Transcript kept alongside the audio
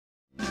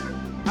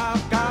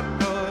I've got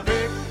the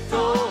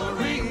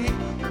victory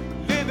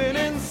living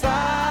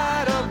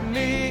inside of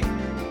me.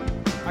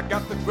 I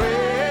got the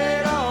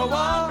greater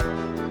one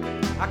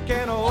I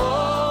can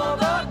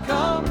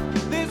overcome.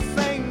 This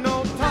ain't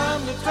no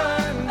time to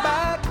turn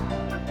back,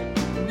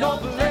 no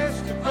place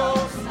to go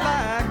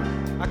slack.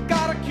 I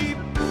gotta keep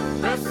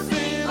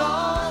pressing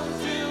on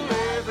till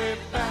every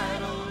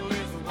battle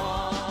is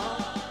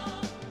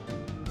won.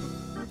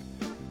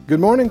 Good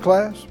morning,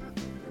 class.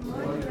 Good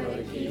morning,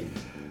 Brother Keith.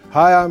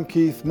 Hi, I'm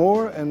Keith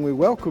Moore, and we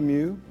welcome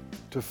you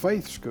to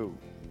Faith School.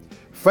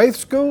 Faith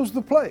School's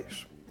the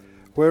place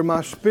where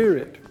my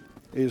spirit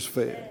is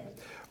fed,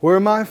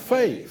 where my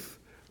faith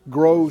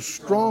grows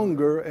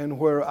stronger, and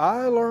where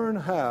I learn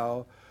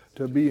how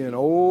to be an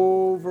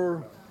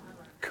overcomer.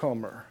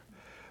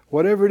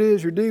 Whatever it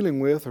is you're dealing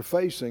with or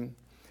facing,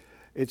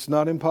 it's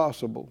not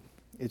impossible.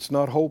 It's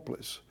not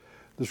hopeless.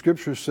 The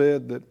Scripture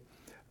said that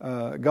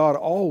God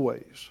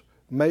always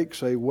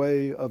makes a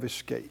way of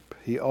escape.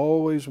 He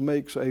always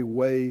makes a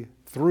way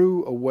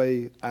through, a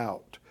way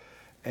out.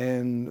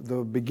 And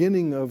the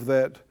beginning of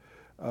that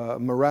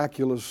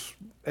miraculous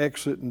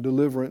exit and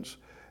deliverance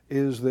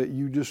is that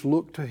you just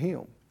look to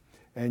Him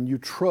and you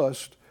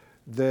trust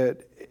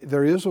that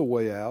there is a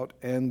way out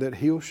and that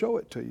He'll show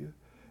it to you.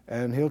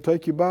 And He'll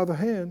take you by the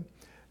hand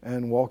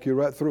and walk you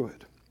right through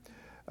it.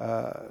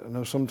 I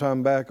know some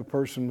time back a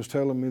person was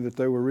telling me that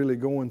they were really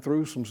going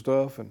through some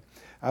stuff, and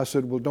I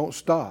said, well, don't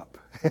stop.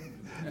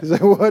 He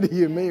said, what do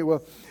you mean?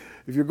 Well,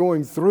 if you're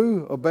going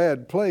through a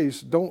bad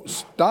place, don't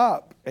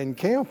stop and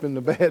camp in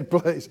the bad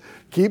place.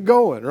 Keep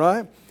going,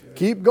 right?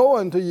 Keep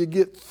going till you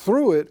get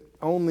through it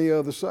on the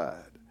other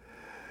side.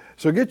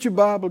 So get your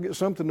Bible, get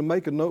something to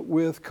make a note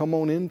with, come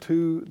on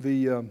into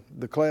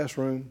the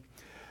classroom,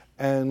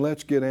 and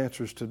let's get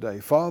answers today.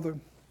 Father,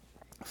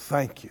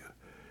 thank you.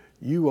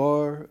 You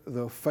are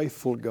the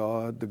faithful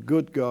God, the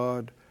good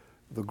God,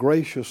 the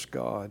gracious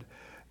God,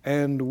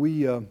 and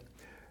we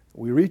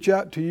reach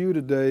out to you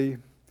today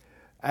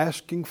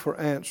asking for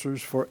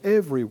answers for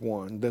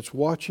everyone that's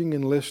watching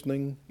and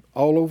listening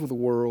all over the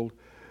world.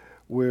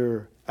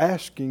 We're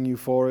asking you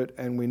for it,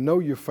 and we know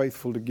you're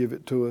faithful to give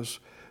it to us.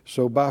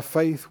 So by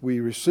faith we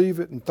receive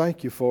it and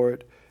thank you for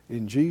it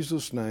in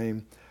Jesus'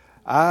 name.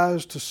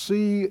 Eyes to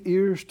see,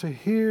 ears to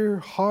hear,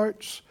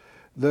 hearts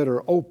that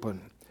are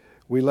open.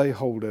 We lay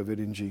hold of it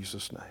in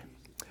Jesus' name.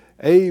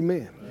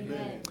 Amen.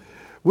 Amen.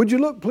 Would you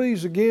look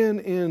please again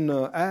in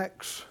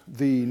Acts,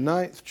 the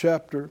 9th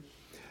chapter.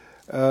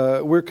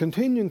 We're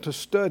continuing to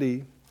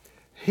study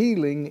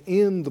healing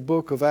in the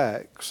book of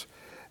Acts.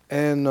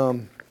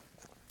 And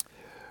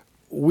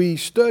we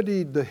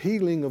studied the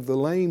healing of the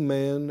lame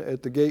man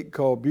at the gate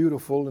called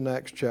Beautiful in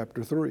Acts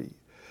chapter 3.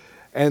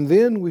 And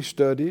then we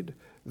studied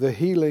the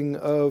healing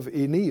of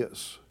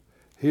Aeneas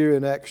here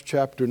in Acts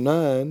chapter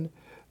 9,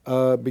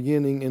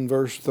 beginning in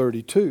verse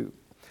 32.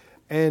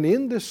 And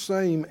in this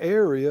same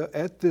area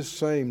at this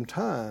same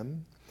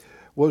time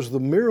was the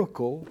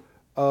miracle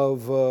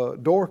of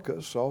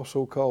Dorcas,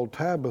 also called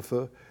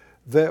Tabitha,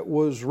 that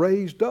was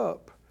raised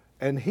up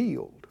and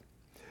healed.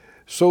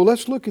 So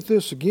let's look at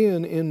this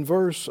again in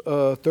verse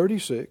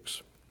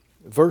 36.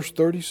 Verse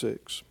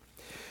 36.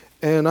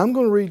 And I'm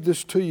going to read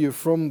this to you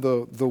from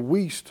the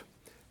Wuest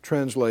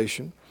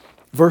translation.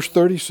 Verse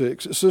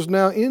 36. It says,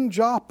 Now in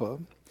Joppa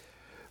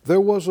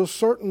there was a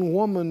certain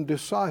woman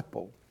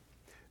disciple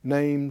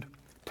named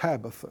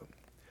Tabitha.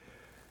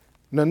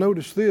 Now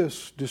notice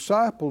this.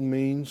 Disciple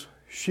means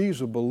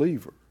she's a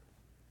believer.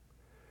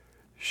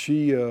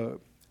 She,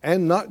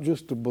 and not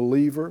just a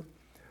believer.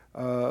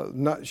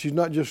 She's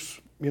not just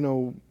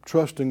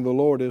trusting the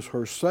Lord as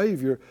her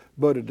Savior,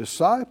 but a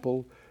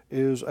disciple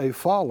is a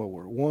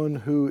follower, one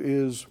who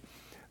is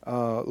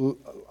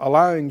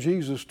allowing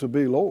Jesus to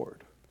be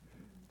Lord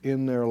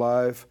in their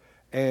life.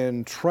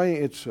 And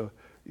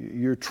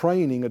you're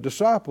training. A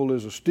disciple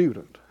is a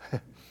student,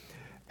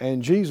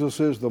 and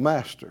Jesus is the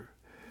master.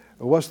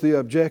 What's the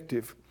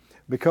objective?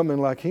 Becoming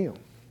like Him,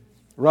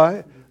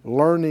 right?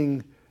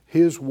 Learning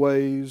His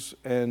ways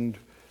and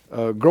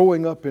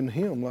growing up in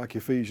Him, like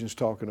Ephesians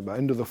talking about,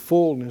 into the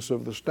fullness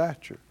of the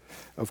stature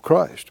of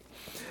Christ.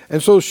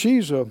 And so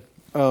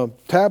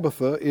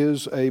Tabitha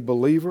is a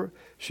believer.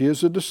 She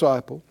is a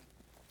disciple,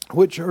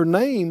 which her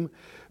name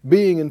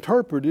being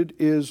interpreted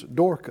is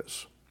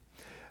Dorcas.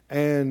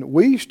 And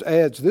Wuest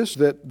adds this,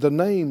 that the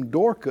name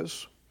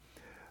Dorcas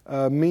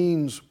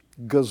means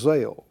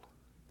gazelle.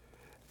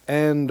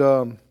 And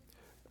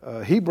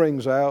he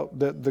brings out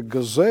that the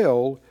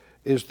gazelle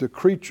is the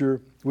creature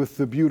with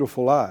the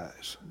beautiful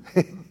eyes.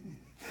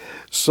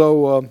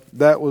 So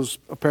that was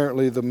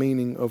apparently the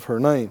meaning of her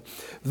name.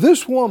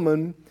 This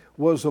woman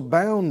was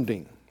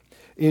abounding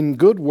in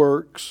good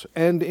works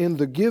and in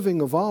the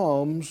giving of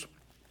alms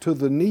to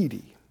the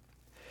needy,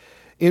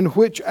 in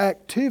which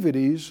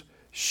activities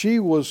she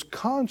was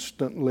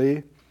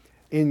constantly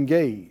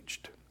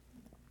engaged.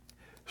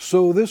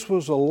 So this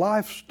was a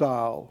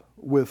lifestyle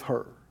with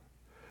her,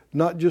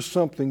 not just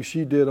something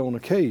she did on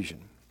occasion.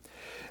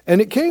 And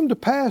it came to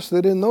pass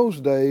that in those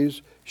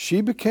days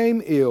she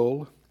became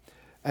ill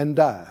and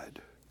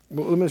died.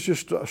 Well, let me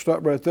just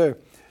stop right there.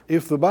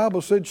 If the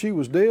Bible said she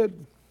was dead,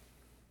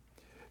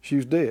 she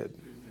was dead.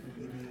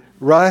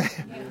 Right?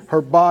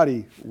 Her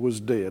body was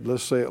dead.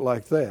 Let's say it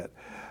like that.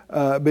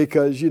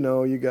 Because,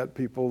 you got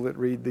people that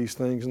read these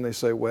things and they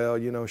say, well,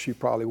 she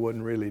probably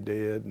wasn't really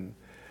dead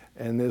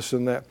and this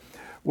and that.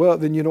 Well,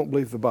 then you don't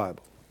believe the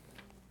Bible.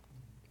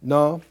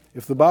 No,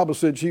 if the Bible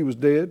said she was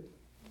dead,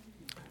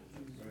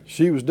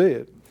 she was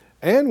dead.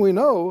 And we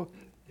know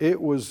it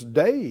was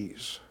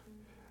days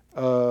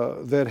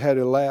that had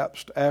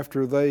elapsed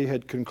after they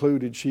had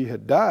concluded she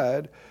had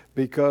died,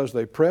 because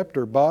they prepped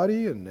her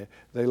body and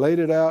they laid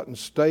it out in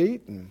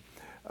state. And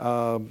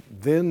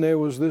then there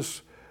was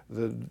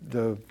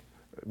the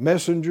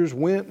messengers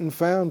went and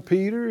found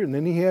Peter, and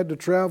then he had to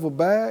travel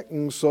back.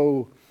 And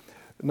so,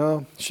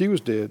 no, she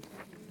was dead.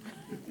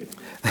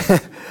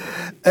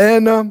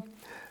 And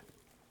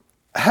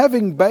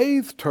having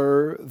bathed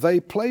her, they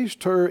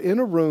placed her in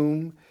a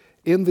room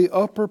in the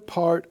upper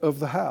part of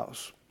the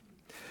house.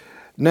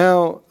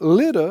 Now,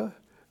 Lydda,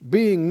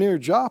 being near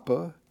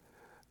Joppa,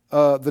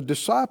 the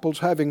disciples,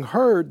 having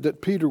heard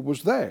that Peter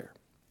was there,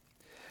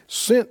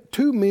 sent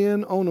 2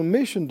 men on a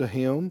mission to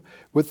him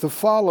with the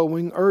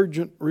following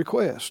urgent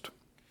request: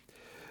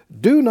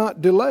 do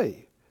not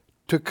delay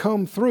to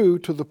come through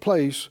to the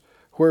place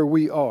where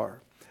we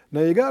are.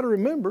 Now you got to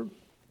remember,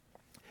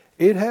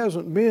 it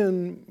hasn't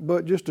been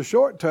but just a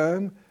short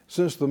time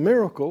since the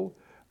miracle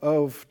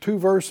of 2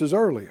 verses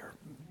earlier,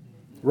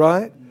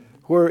 right?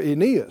 Where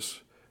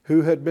Aeneas,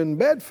 who had been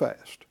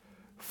bedfast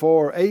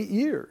for 8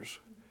 years,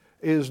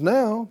 is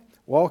now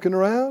walking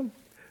around,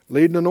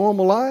 leading a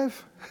normal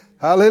life.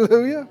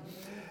 Hallelujah.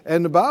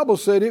 And the Bible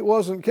said it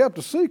wasn't kept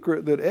a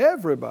secret that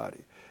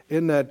everybody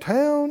in that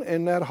town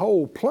and that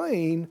whole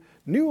plain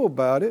knew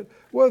about it.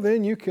 Well,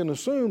 then you can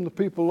assume the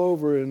people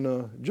over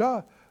in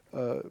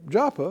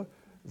Joppa,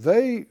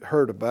 they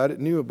heard about it,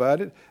 knew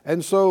about it.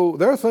 And so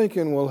they're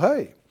thinking, well,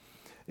 hey,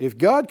 if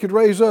God could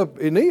raise up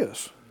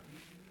Aeneas,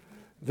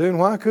 then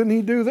why couldn't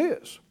he do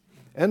this?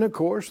 And of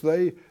course,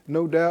 they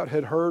no doubt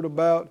had heard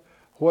about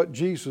what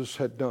Jesus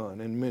had done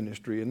in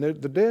ministry. And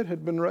the dead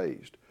had been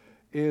raised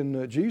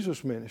in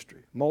Jesus'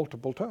 ministry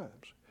multiple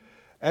times.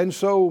 And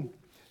so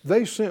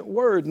they sent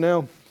word.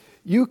 Now,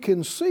 you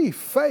can see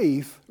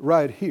faith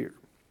right here.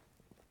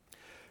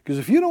 Because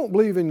if you don't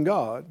believe in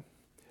God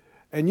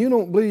and you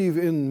don't believe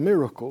in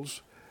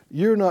miracles,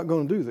 you're not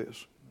going to do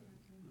this.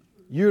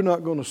 You're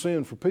not going to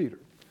send for Peter.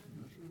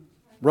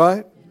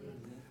 Right?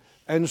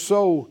 And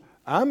so,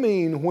 I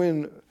mean,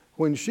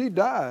 when she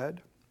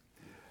died,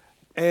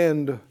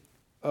 and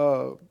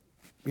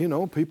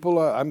people,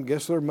 I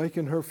guess they're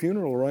making her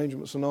funeral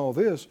arrangements and all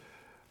this.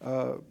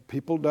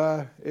 People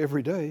die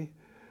every day.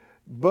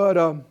 But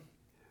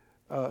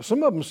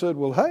some of them said,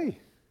 well, hey,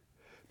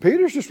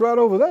 Peter's just right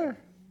over there,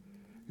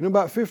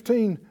 about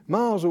 15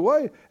 miles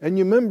away. And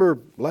you remember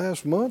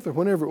last month or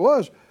whenever it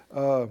was,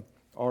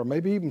 or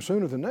maybe even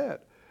sooner than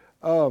that,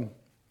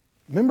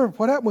 remember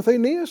what happened with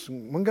Aeneas?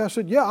 And one guy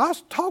said, yeah, I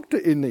talked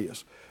to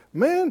Aeneas.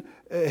 Man,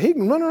 he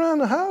can run around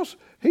the house.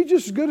 He's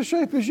just as good a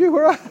shape as you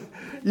are.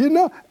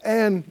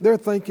 And they're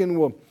thinking,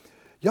 well,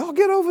 y'all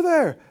get over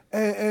there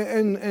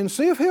and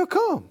see if he'll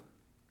come.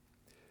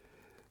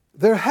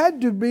 There had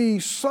to be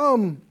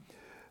some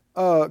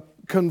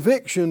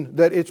conviction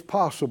that it's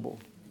possible.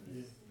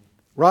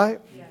 Right?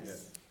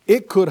 Yes.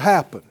 It could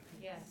happen.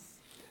 Yes.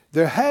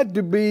 There had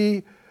to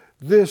be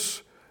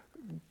this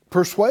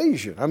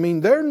persuasion. I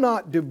mean, they're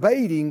not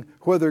debating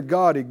whether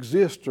God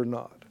exists or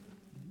not.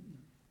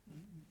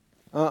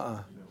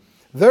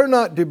 They're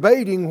not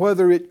debating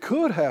whether it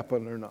could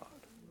happen or not.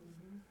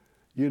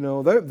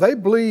 They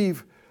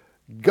believe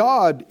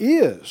God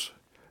is.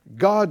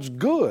 God's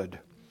good.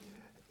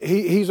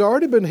 He's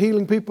already been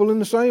healing people in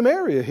the same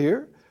area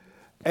here.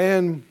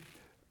 And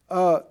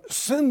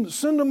send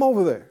them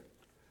over there.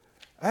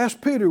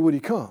 Ask Peter, would he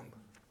come?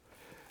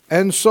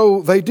 And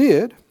so they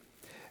did.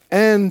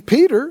 And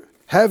Peter,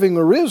 having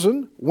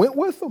arisen, went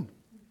with them.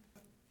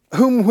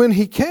 Whom when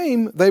he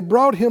came, they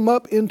brought him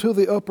up into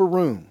the upper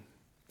room.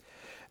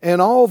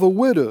 And all the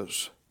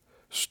widows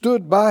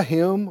stood by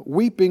him,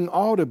 weeping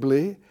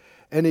audibly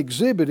and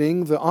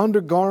exhibiting the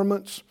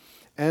undergarments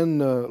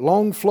and the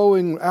long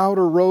flowing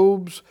outer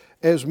robes,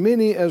 as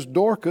many as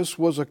Dorcas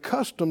was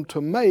accustomed to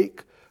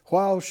make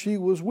while she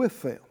was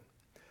with them.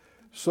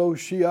 So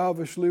she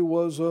obviously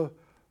was a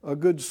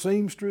good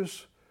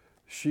seamstress.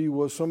 She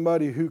was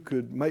somebody who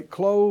could make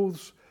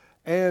clothes.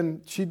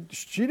 And she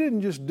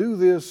didn't just do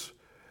this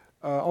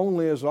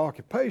only as an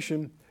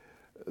occupation.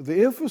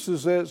 The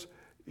emphasis is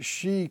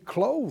she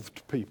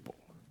clothed people.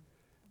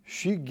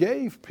 She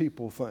gave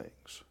people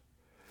things.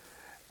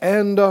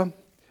 And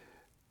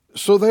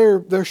so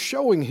they're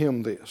showing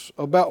him this,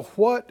 about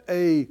what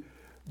a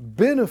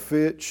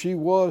benefit she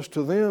was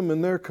to them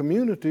in their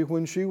community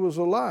when she was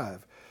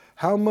alive.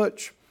 How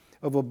much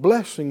of a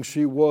blessing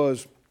she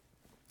was.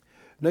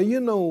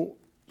 Now,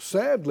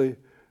 sadly,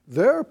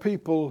 there are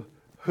people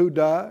who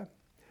die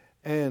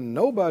and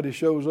nobody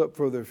shows up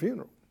for their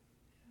funeral.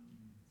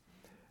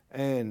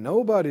 And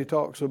nobody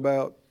talks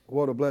about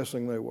what a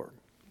blessing they were.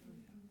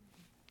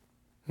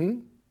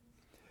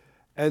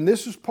 And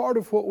this is part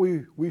of what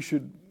we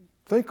should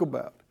think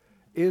about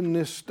in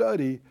this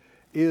study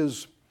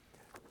is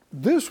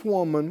this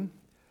woman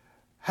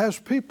has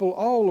people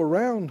all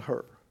around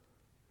her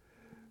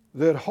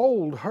that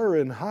hold her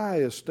in high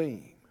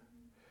esteem.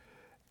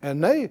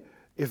 And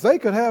if they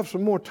could have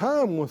some more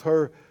time with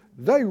her,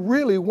 they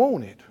really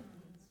want it.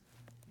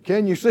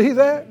 Can you see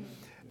that?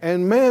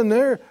 And man,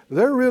 they're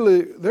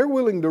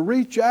willing to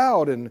reach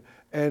out and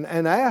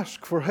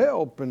ask for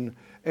help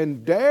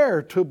and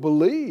dare to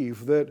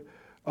believe that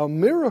a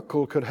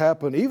miracle could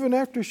happen even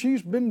after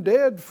she's been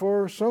dead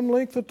for some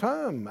length of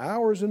time,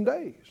 hours and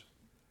days.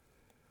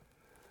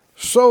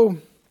 So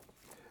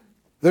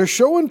they're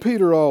showing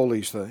Peter all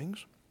these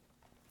things.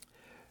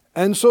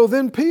 And so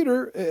then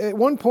Peter, at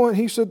one point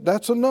he said,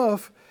 that's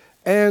enough.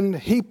 And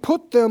he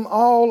put them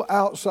all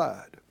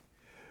outside.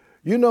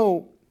 You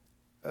know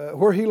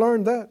where he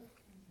learned that?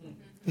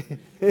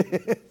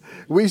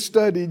 We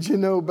studied,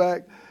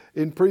 back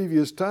in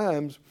previous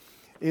times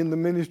in the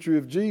ministry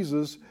of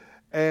Jesus.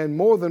 And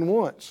more than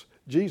once,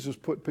 Jesus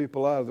put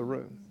people out of the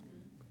room.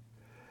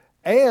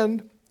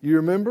 And, you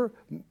remember,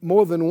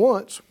 more than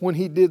once, when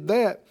he did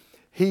that,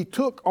 he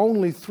took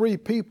only 3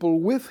 people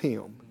with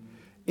him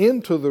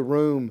into the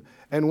room.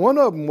 And one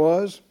of them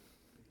was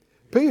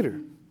Peter.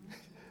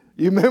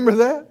 You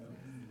remember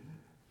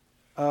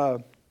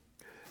that?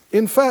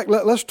 In fact,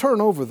 let's turn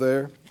over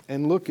there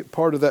and look at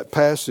part of that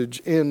passage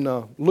in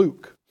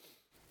Luke,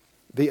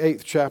 the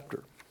 8th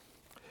chapter.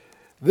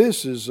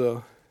 This is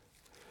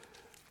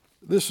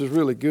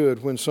really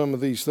good when some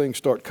of these things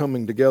start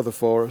coming together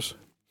for us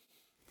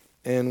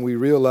and we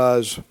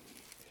realize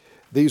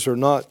these are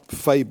not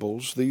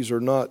fables, these are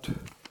not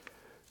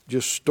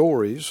just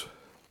stories.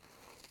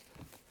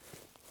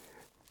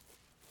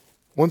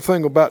 One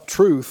thing about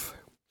truth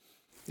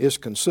is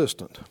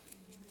consistent,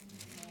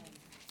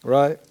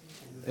 right?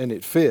 And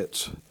it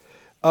fits.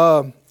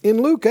 In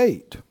Luke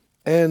 8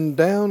 and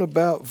down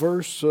about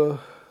verse,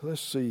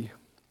 49,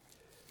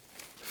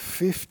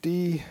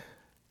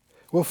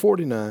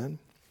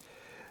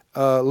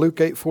 Luke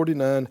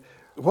 8:49,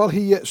 while he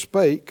yet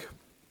spake,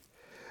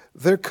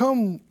 there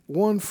come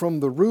one from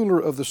the ruler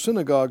of the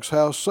synagogue's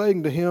house,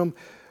 saying to him,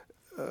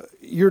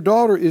 your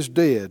daughter is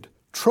dead,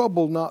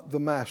 trouble not the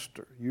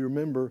master. You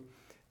remember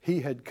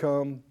he had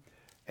come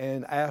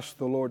and asked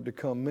the Lord to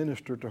come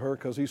minister to her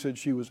because he said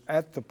she was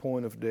at the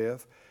point of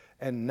death.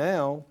 And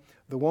now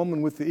the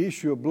woman with the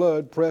issue of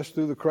blood pressed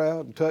through the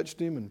crowd and touched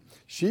him, and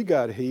she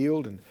got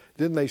healed. And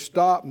then they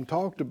stopped and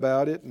talked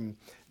about it. And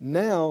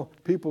now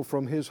people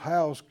from his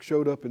house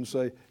showed up and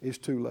say, it's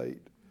too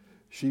late.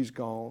 She's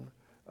gone.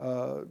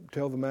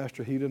 Tell the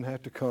master he didn't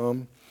have to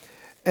come.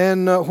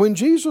 And when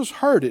Jesus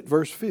heard it,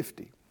 verse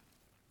 50,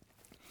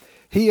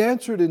 he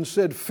answered and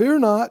said, fear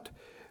not,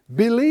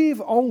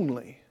 believe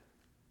only,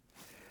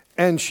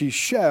 and she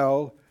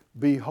shall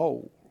be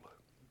whole.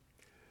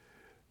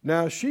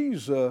 Now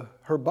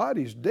her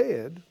body's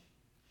dead,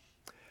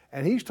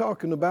 and he's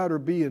talking about her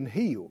being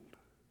healed.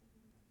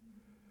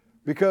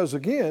 Because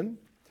again,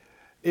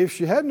 if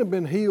she hadn't have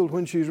been healed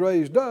when she's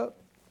raised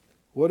up,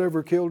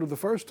 whatever killed her the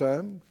first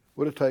time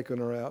would have taken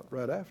her out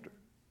right after.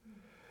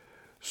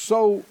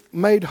 So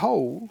made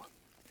whole.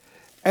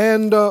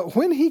 And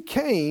when he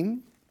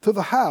came to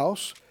the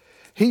house,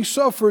 he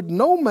suffered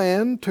no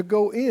man to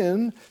go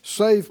in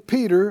save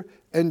Peter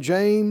and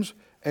James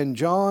and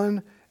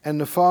John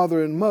and the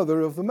father and mother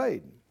of the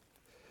maiden.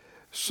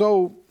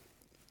 So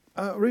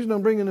the reason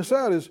I'm bringing this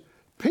out is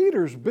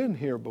Peter's been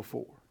here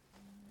before.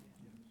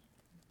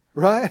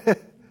 Right?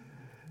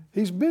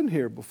 He's been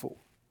here before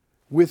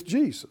with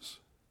Jesus.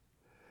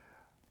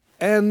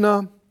 And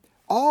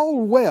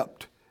all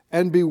wept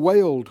and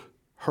bewailed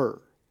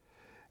her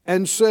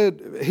and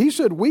he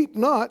said, weep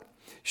not,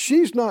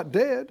 she's not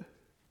dead,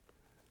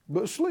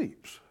 but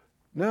sleeps.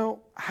 Now,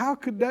 how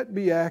could that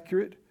be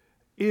accurate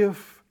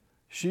if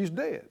she's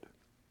dead?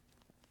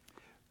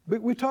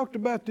 But we talked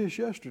about this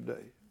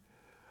yesterday.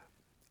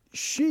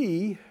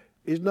 She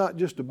is not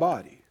just a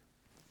body,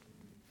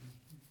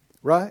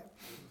 right?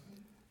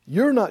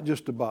 You're not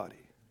just a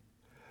body.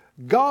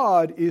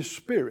 God is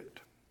spirit.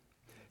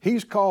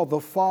 He's called the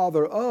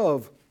Father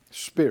of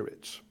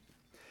spirits.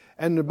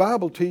 And the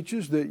Bible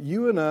teaches that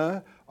you and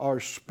I are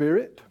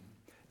spirit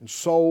and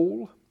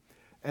soul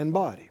and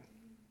body.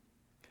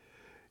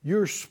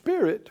 Your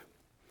spirit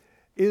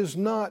is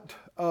not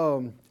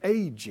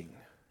aging.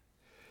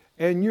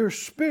 And your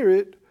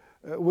spirit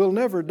will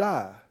never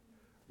die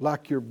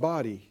like your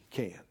body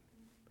can.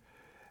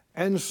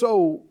 And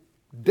so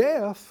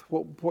death,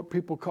 what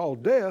people call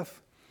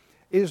death,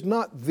 is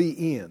not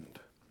the end.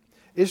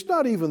 It's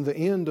not even the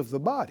end of the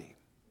body.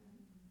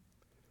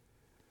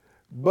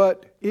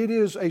 But it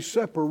is a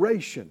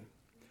separation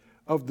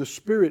of the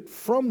spirit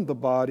from the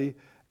body,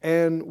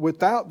 and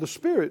without the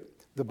spirit,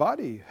 the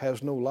body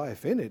has no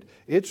life in it.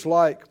 It's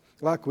like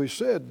we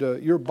said,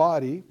 your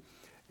body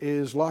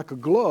is like a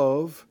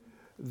glove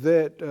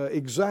that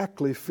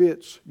exactly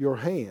fits your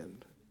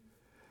hand.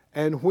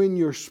 And when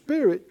your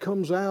spirit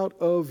comes out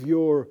of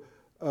your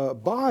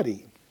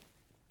body,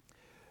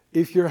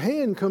 if your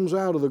hand comes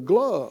out of the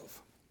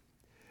glove,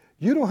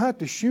 you don't have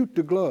to shoot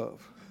the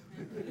glove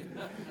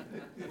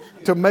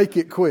to make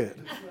it quit.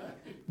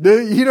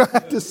 You don't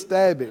have to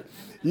stab it.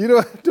 You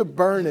don't have to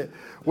burn it.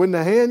 When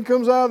the hand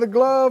comes out of the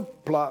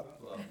glove,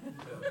 plop.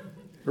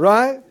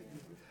 Right?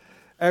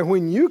 And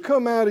when you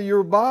come out of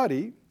your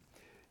body,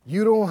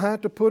 you don't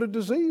have to put a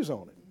disease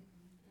on it.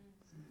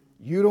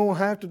 You don't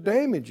have to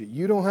damage it.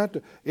 You don't have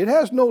to. It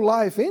has no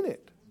life in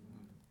it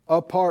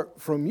apart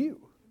from you.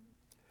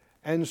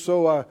 And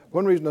so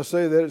one reason I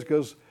say that is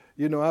because,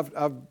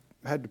 I've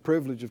had the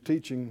privilege of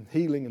teaching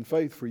healing and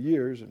faith for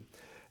years,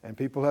 and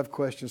people have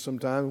questions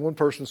sometimes. One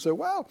person said,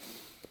 well,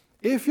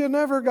 if you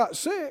never got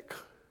sick,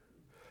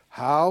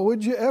 how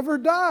would you ever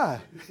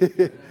die?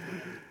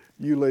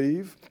 You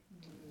leave.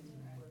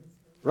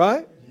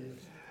 Right?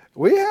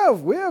 We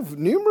have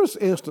numerous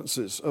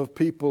instances of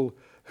people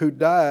who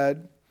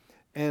died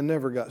and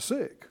never got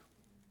sick.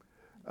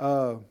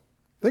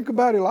 Think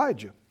about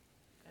Elijah.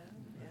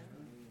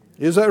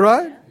 Is that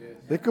right?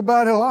 Think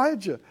about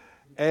Elijah.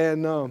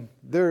 And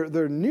there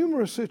are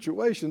numerous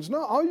situations.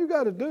 Now, all you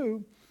got to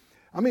do,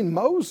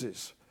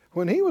 Moses,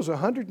 when he was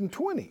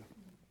 120,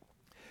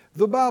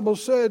 the Bible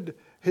said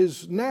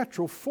his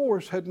natural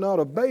force had not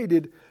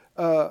abated.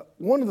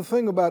 One of the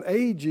things about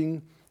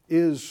aging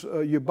is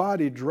your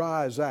body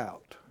dries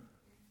out.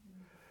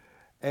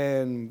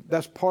 And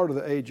that's part of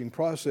the aging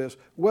process.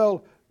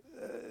 Well,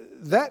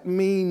 that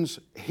means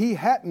he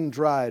hadn't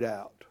dried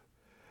out.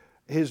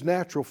 His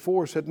natural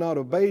force had not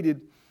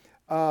abated.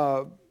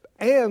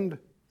 And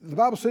the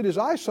Bible said his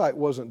eyesight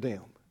wasn't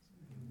dim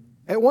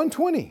at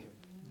 120.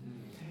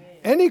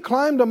 And he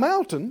climbed a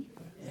mountain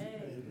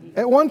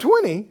at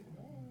 120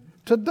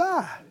 to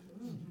die.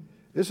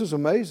 This is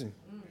amazing.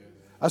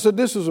 I said,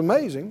 this is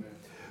amazing.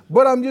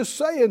 But I'm just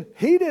saying,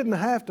 he didn't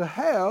have to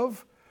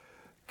have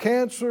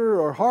cancer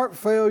or heart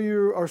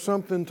failure or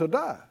something to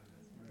die.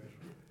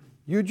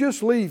 You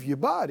just leave your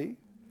body,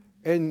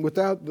 and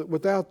without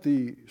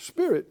the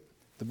spirit,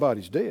 the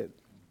body's dead.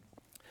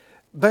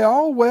 They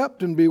all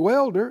wept and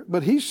bewailed her,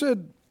 but he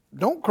said,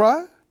 don't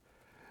cry.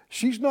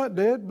 She's not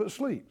dead, but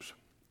sleeps.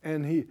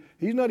 And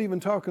he's not even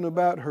talking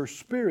about her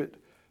spirit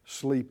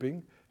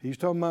sleeping. He's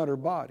talking about her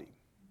body.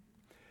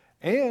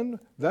 And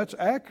that's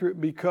accurate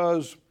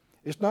because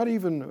it's not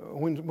even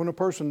when a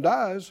person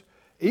dies,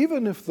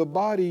 even if the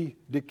body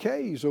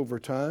decays over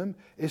time,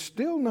 it's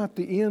still not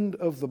the end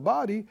of the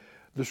body.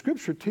 The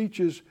Scripture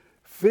teaches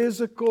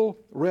physical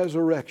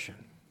resurrection,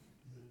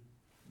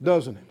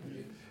 doesn't it?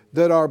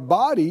 That our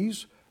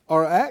bodies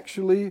are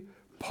actually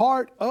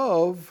part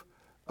of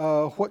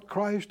what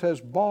Christ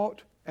has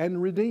bought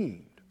and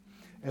redeemed.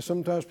 And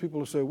sometimes people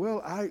will say,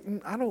 well, I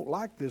don't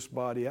like this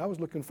body. I was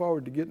looking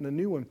forward to getting a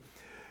new one.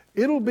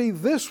 It'll be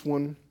this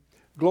one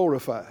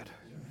glorified.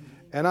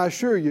 And I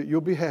assure you, you'll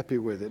be happy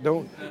with it.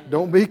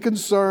 Don't be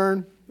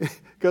concerned,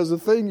 because the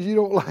things you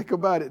don't like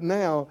about it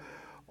now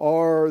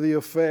are the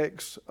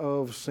effects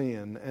of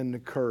sin and the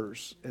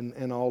curse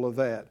and all of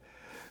that.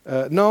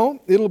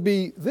 No, it'll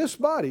be this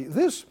body.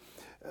 This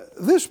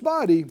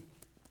body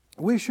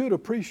we should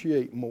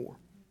appreciate more.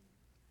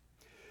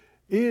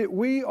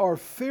 We are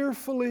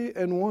fearfully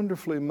and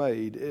wonderfully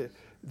made.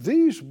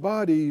 These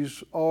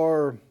bodies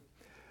are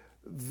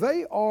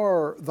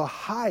the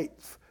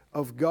height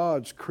of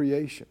God's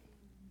creation.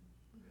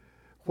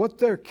 What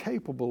they're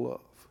capable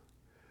of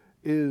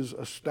is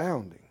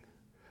astounding.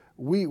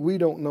 We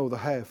don't know the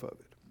half of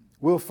it.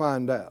 We'll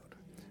find out.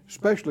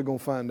 Especially going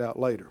to find out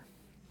later.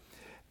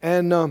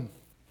 And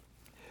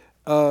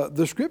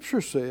the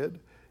Scripture said,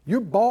 you're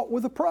bought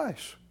with a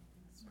price.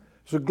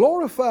 So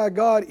glorify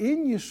God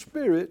in your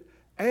spirit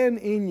and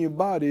in your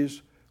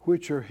bodies,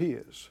 which are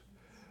His.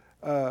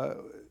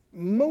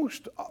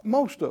 Most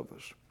of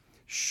us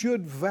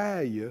should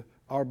value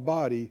our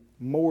body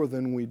more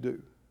than we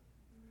do.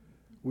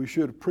 We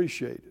should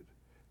appreciate it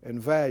and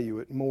value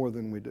it more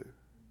than we do.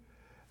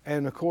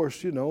 And of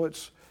course,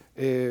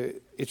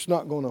 it's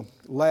not going to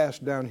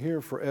last down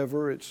here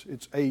forever.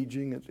 It's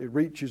aging. It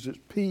reaches its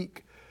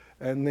peak,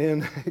 and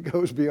then it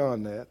goes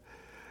beyond that.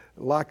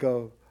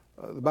 The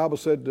Bible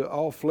said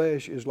all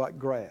flesh is like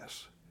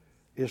grass.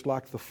 It's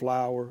like the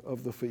flower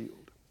of the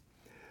field.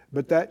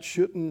 But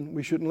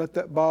we shouldn't let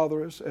that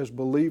bother us as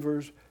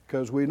believers,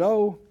 because we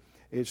know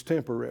it's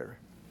temporary.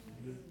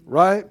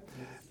 Right?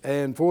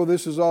 And before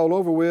this is all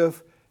over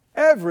with,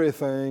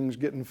 everything's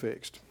getting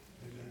fixed.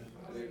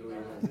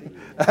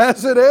 I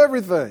said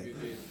everything.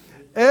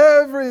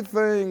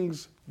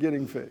 Everything's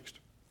getting fixed.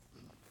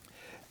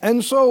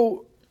 And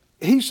so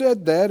he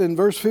said that in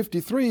verse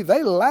 53,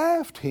 they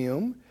laughed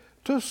him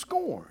to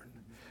scorn,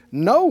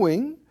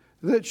 knowing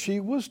that she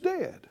was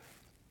dead.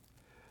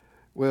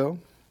 Well,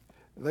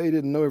 they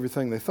didn't know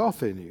everything they thought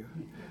they knew.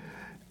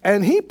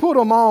 And he put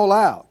them all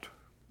out.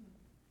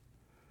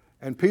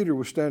 And Peter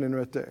was standing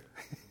right there.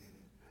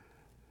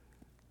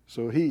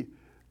 So he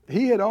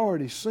had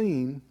already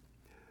seen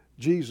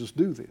Jesus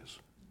do this.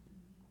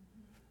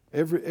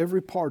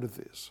 Every part of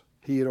this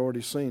he had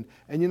already seen.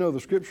 And the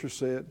Scripture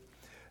said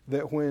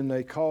that when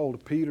they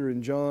called Peter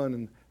and John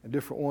and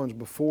different ones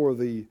before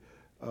the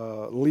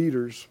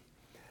leaders,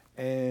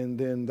 and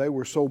then they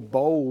were so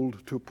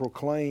bold to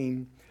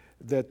proclaim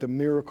that the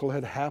miracle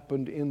had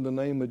happened in the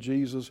name of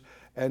Jesus.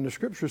 And the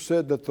scripture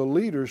said that the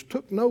leaders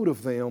took note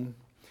of them,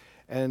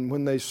 and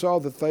when they saw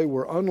that they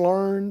were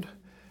unlearned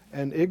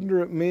and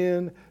ignorant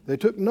men, they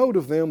took note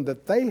of them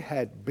that they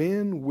had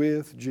been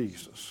with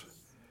Jesus.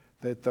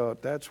 They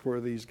thought, that's where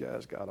these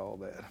guys got all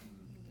that.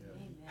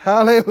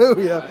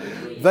 Hallelujah.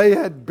 They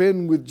had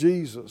been with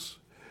Jesus.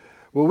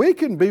 Well, we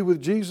can be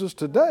with Jesus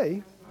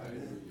today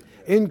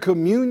in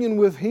communion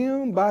with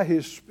Him by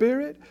His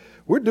Spirit.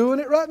 We're doing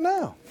it right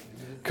now.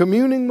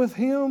 Communing with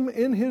Him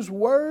in His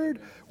Word.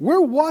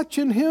 We're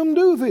watching Him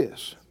do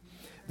this.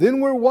 Then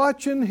we're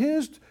watching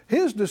His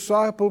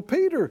disciple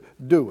Peter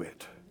do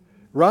it.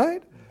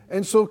 Right?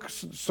 And so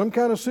some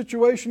kind of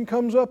situation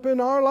comes up in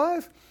our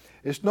life.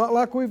 It's not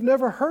like we've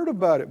never heard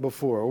about it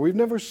before or we've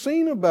never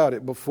seen about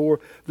it before.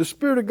 The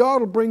Spirit of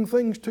God will bring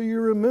things to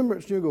your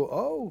remembrance. And you go,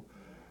 oh,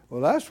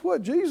 well, that's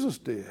what Jesus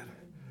did.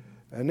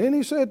 And then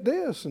He said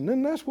this, and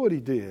then that's what He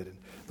did. And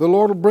the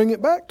Lord will bring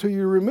it back to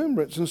your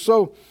remembrance. And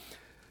so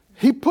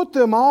He put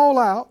them all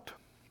out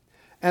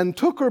and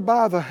took her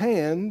by the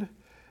hand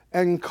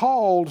and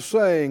called,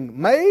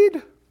 saying,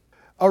 Maid,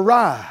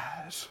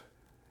 arise.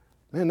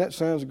 Man, that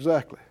sounds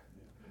exactly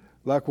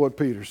like what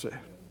Peter said.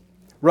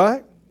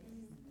 Right?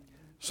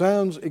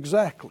 Sounds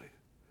exactly.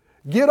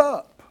 Get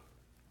up.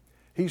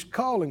 He's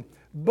calling.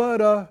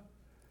 But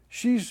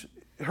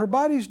her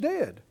body's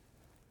dead.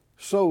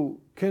 So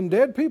can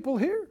dead people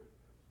hear?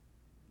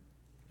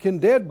 Can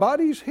dead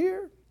bodies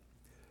hear?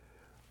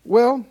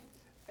 Well,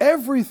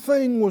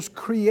 everything was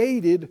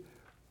created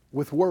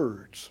with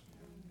words.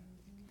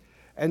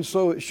 And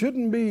so it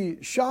shouldn't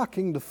be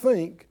shocking to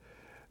think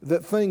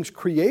that things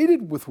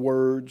created with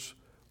words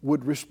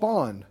would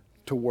respond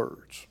to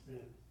words.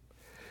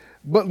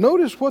 But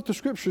notice what the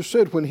Scripture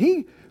said. When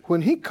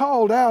he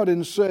called out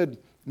and said,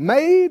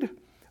 Maid,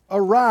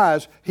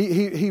 arise,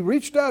 he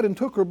reached out and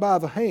took her by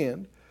the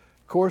hand.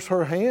 Of course,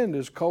 her hand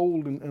is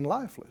cold and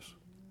lifeless.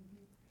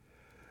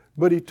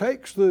 But he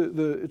takes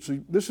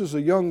this is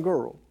a young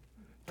girl,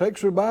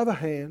 takes her by the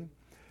hand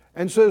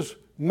and says,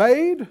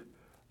 Maid,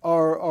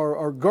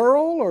 or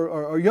girl,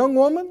 or young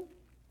woman,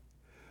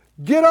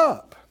 get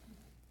up.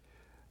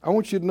 I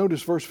want you to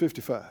notice verse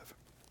 55.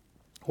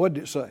 What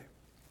did it say?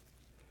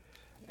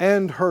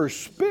 And her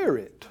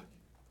spirit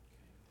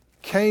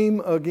came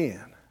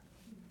again.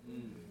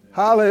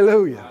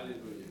 Hallelujah.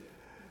 Hallelujah.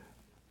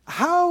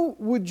 How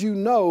would you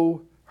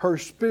know her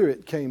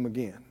spirit came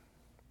again?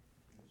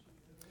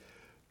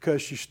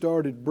 Because she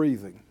started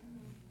breathing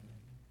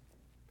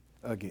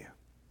again.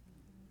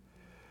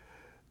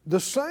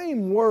 The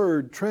same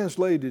word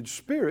translated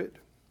spirit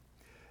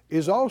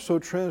is also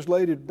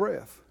translated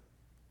breath,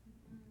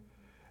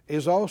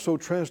 is also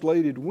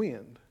translated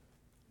wind.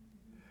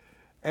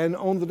 And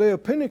on the day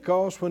of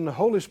Pentecost, when the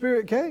Holy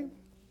Spirit came,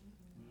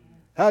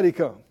 how did He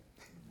come?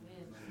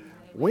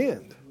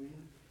 Wind.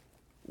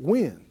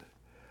 Wind.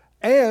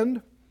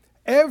 And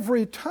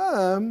every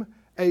time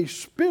a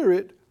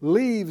spirit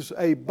leaves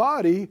a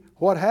body,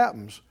 what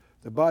happens?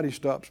 The body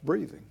stops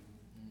breathing.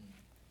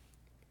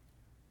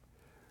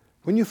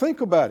 When you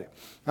think about it,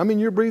 I mean,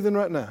 you're breathing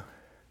right now,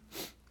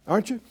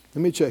 aren't you?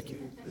 Let me check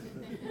you.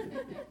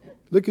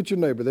 Look at your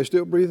neighbor. They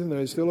still breathing? Are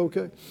they still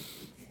okay?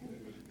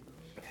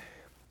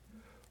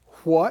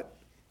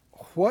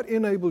 What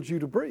enables you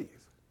to breathe?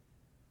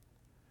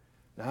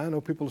 Now, I know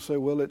people say,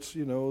 well, it's,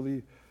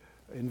 the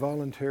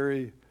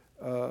involuntary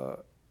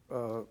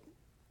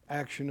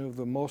action of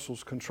the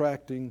muscles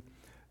contracting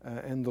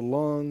and the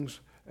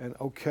lungs. And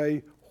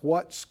okay,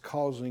 what's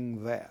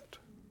causing that?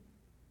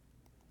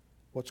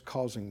 What's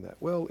causing that?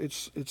 Well,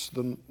 it's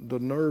the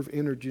nerve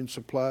energy and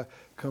supply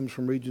comes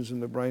from regions in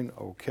the brain.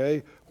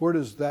 Okay, where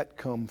does that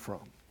come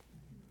from?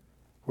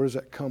 Where does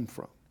that come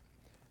from?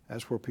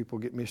 That's where people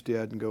get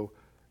misty-eyed and go,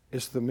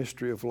 it's the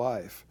mystery of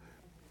life.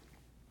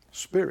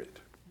 Spirit.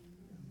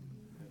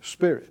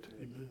 Spirit.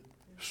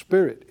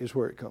 Spirit is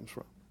where it comes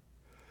from.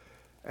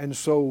 And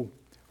so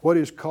what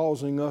is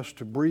causing us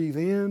to breathe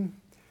in,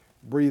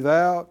 breathe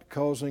out,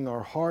 causing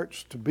our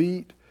hearts to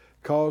beat,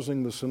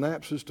 causing the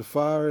synapses to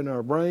fire in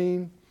our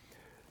brain?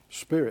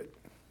 Spirit.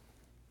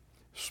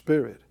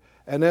 Spirit.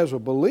 And as a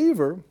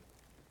believer,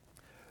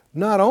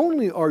 not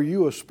only are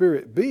you a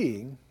spirit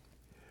being,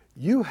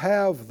 you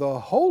have the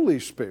Holy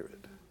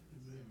Spirit,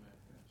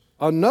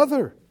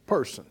 another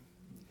person,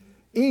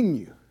 in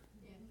you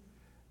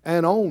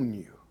and on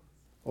you.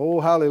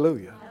 Oh,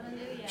 hallelujah.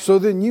 Hallelujah. So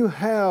then you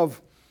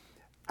have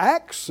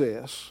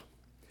access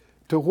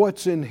to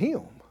what's in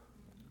Him.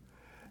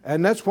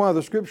 And that's why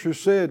the Scripture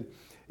said,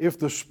 if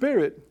the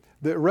Spirit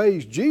that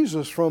raised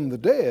Jesus from the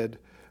dead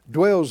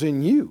dwells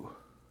in you,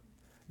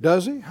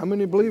 does He? How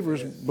many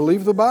believers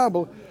believe the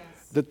Bible?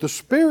 That the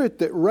Spirit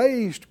that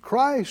raised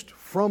Christ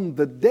from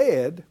the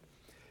dead,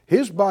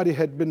 His body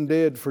had been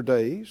dead for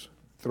days,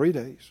 3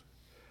 days.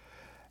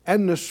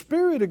 And the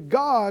Spirit of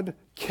God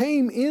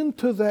came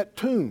into that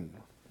tomb.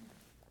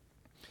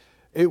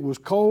 It was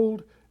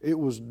cold, it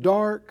was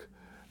dark,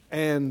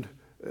 and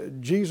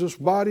Jesus'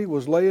 body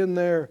was laying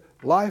there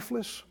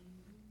lifeless.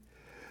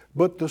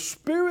 But the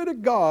Spirit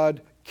of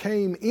God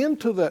came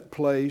into that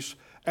place,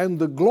 and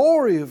the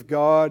glory of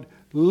God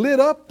lit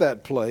up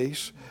that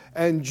place,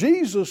 and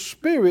Jesus'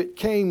 Spirit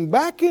came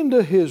back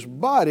into his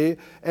body,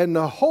 and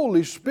the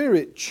Holy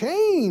Spirit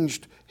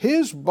changed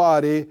his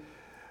body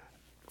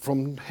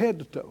from head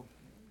to toe.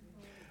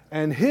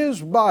 And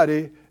his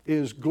body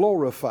is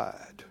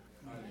glorified.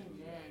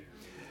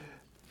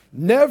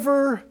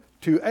 Never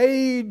to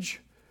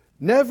age,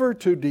 never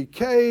to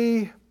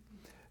decay,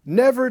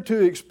 never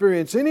to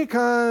experience any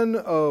kind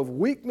of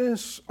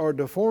weakness or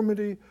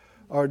deformity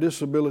or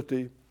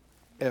disability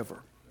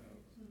ever.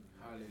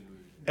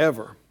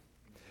 Ever.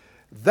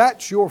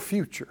 That's your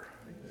future,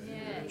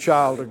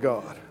 child of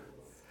God.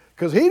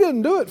 Because he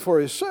didn't do it for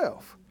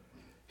himself.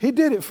 He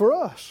did it for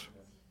us.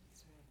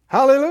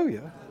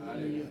 Hallelujah.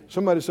 Hallelujah.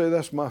 Somebody say,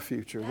 that's my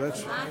future.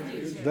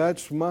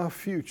 That's my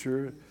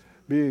future,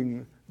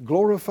 being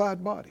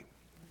glorified body.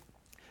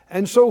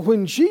 And so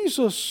when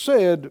Jesus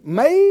said,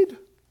 maid,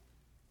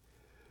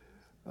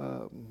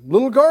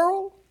 little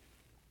girl,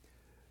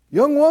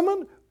 young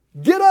woman,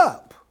 get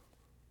up.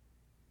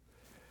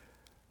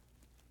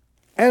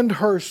 And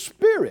her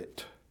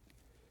spirit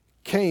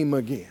came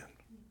again.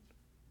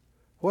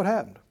 What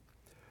happened?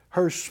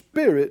 Her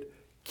spirit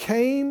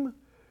came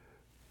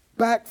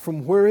back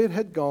from where it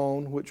had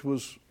gone, which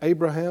was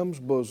Abraham's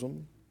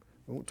bosom.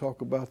 I won't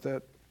talk about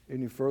that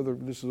any further.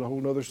 This is a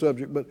whole other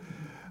subject. But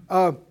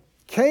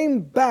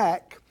came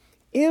back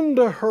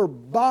into her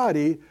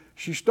body.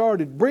 She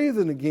started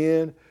breathing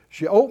again.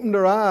 She opened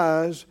her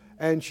eyes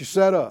and she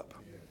sat up.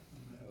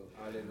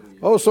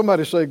 Oh,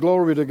 somebody say,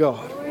 glory to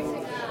God. Glory to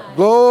God.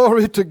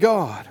 Glory to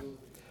God.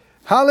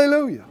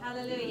 Hallelujah.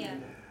 Hallelujah.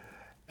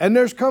 And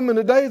there's coming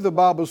a day, the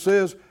Bible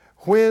says,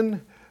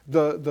 when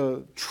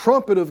the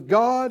trumpet of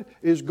God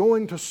is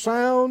going to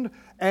sound,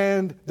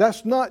 and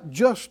that's not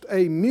just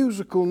a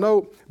musical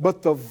note,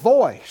 but the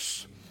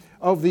voice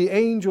of the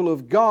angel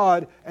of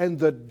God, and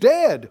the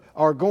dead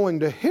are going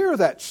to hear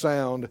that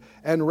sound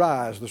and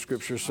rise, the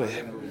Scripture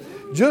said.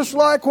 Just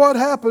like what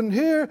happened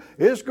here,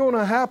 it's going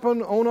to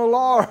happen on a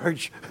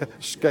large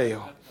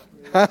scale.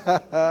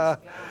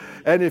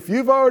 And if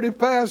you've already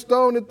passed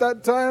on at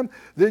that time,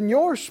 then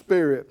your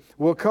spirit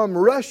will come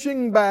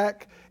rushing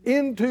back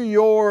into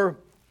your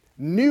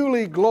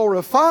newly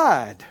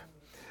glorified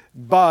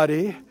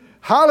body.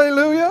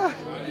 Hallelujah.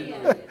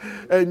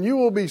 And you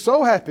will be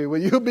so happy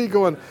when you'll be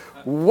going,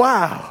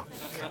 wow.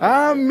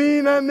 I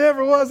mean, I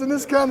never was in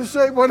this kind of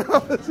shape when I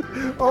was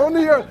on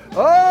the earth.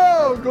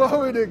 Oh,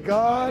 glory to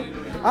God.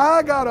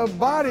 I got a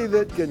body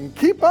that can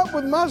keep up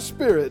with my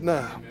spirit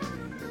now.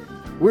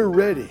 We're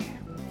ready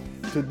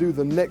to do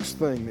the next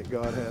thing that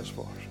God has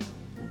for us.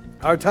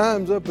 Our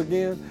time's up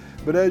again,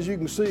 but as you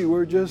can see,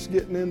 we're just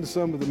getting into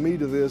some of the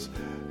meat of this.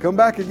 Come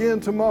back again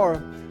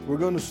tomorrow. We're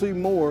going to see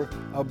more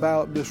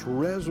about this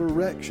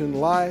resurrection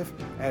life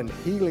and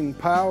healing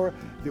power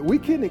that we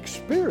can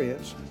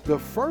experience the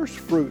first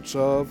fruits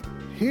of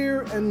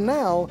here and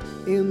now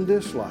in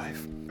this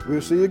life.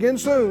 We'll see you again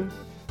soon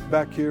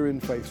back here in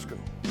Faith School.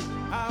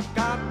 I've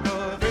got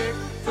the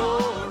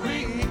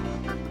victory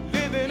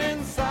living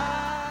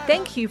inside.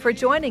 Thank you for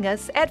joining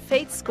us at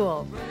Faith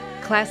School.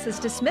 Class is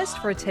dismissed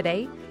for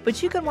today,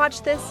 but you can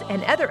watch this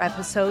and other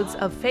episodes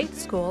of Faith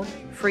School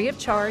free of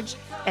charge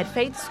at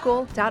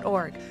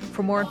faithschool.org.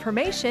 For more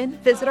information,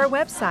 visit our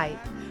website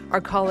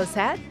or call us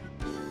at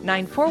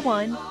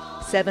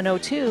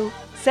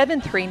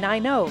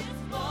 941-702-7390.